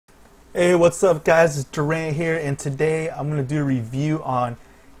Hey, what's up, guys? It's Durant here, and today I'm going to do a review on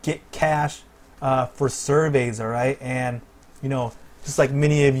Get Cash for surveys, all right? And, just like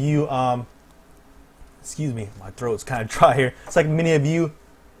many of you, excuse me, my throat's kind of dry here. It's like many of you,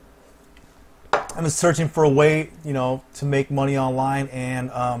 I'm just searching for a way, to make money online, and,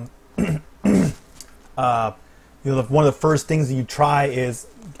 one of the first things that you try is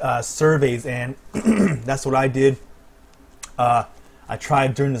surveys, and that's what I did. I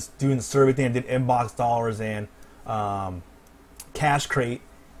tried doing the survey thing. I did inbox dollars and cash crate,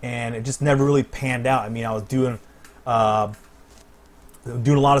 and it just never really panned out. I mean, I was doing a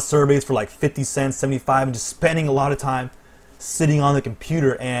lot of surveys for like 50 cents, 75, and just spending a lot of time sitting on the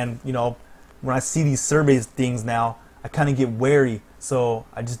computer. And when I see these surveys things now, I kind of get wary. So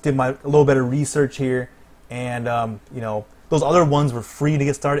I just did a little bit of research here, and those other ones were free to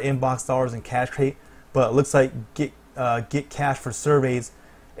get started, inbox dollars and cash crate. But it looks like Get Cash for surveys,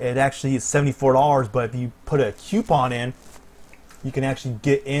 it actually is $74, but if you put a coupon in, you can actually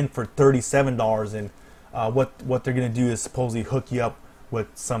get in for $37. And what they're going to do is supposedly hook you up with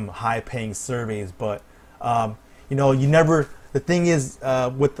some high-paying surveys. But the thing is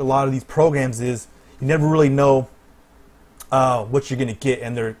with a lot of these programs is you never really know what you're going to get,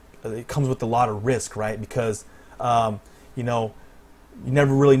 and it comes with a lot of risk, right? Because you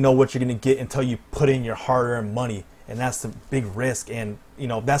never really know what you're going to get until you put in your hard-earned money. And that's the big risk, and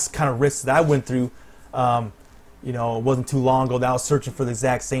that's the kind of risk that I went through. It wasn't too long ago that I was searching for the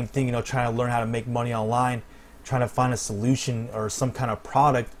exact same thing. Trying to learn how to make money online, trying to find a solution or some kind of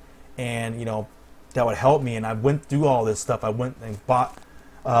product, and that would help me. And I went through all this stuff. I went and bought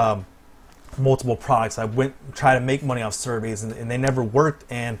multiple products. I went and tried to make money off surveys, and they never worked.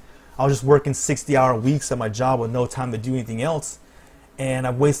 And I was just working 60-hour weeks at my job with no time to do anything else. And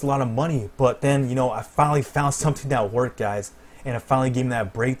I wasted a lot of money, but then I finally found something that worked, guys, and it finally gave me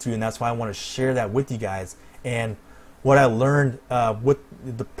that breakthrough, and that's why I want to share that with you guys. And what I learned with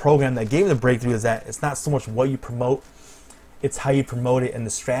the program that gave me the breakthrough is that it's not so much what you promote, it's how you promote it and the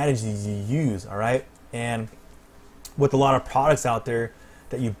strategies you use. All right, and with a lot of products out there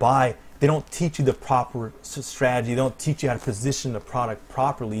that you buy, they don't teach you the proper strategy. They don't teach you how to position the product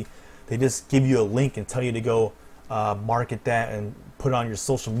properly. They just give you a link and tell you to go market that and put it on your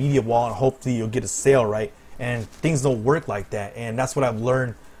social media wall, and hopefully you'll get a sale, right? And things don't work like that, and that's what I've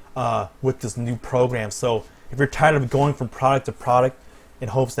learned with this new program. So if you're tired of going from product to product in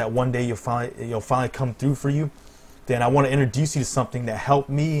hopes that one day you'll finally come through for you, then I want to introduce you to something that helped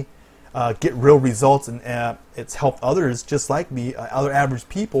me get real results, and it's helped others just like me, other average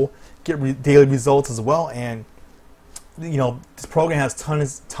people, get daily results as well. And this program has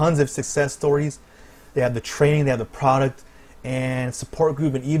tons of success stories. They have the training, they have the product and support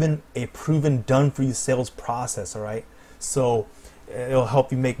group, and even a proven done-for-you sales process. All right, so it'll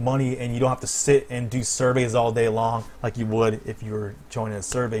help you make money, and you don't have to sit and do surveys all day long like you would if you were joining a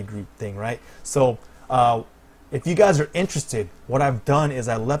survey group thing, right? So if you guys are interested, what I've done is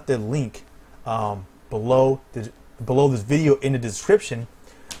I left a link below this video in the description,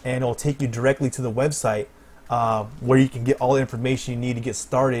 and it'll take you directly to the website where you can get all the information you need to get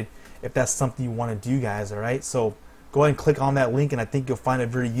started if that's something you want to do, guys. All right, so go ahead and click on that link, and I think you'll find it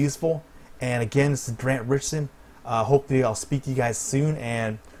very useful. And again, this is Durant Richardson. Hopefully I'll speak to you guys soon.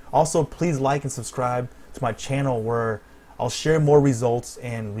 And also, please like and subscribe to my channel, where I'll share more results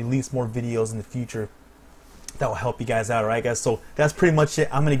and release more videos in the future that will help you guys out. All right, guys, so that's pretty much it.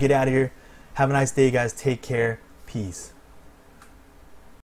 I'm going to get out of here. Have a nice day, guys. Take care. Peace.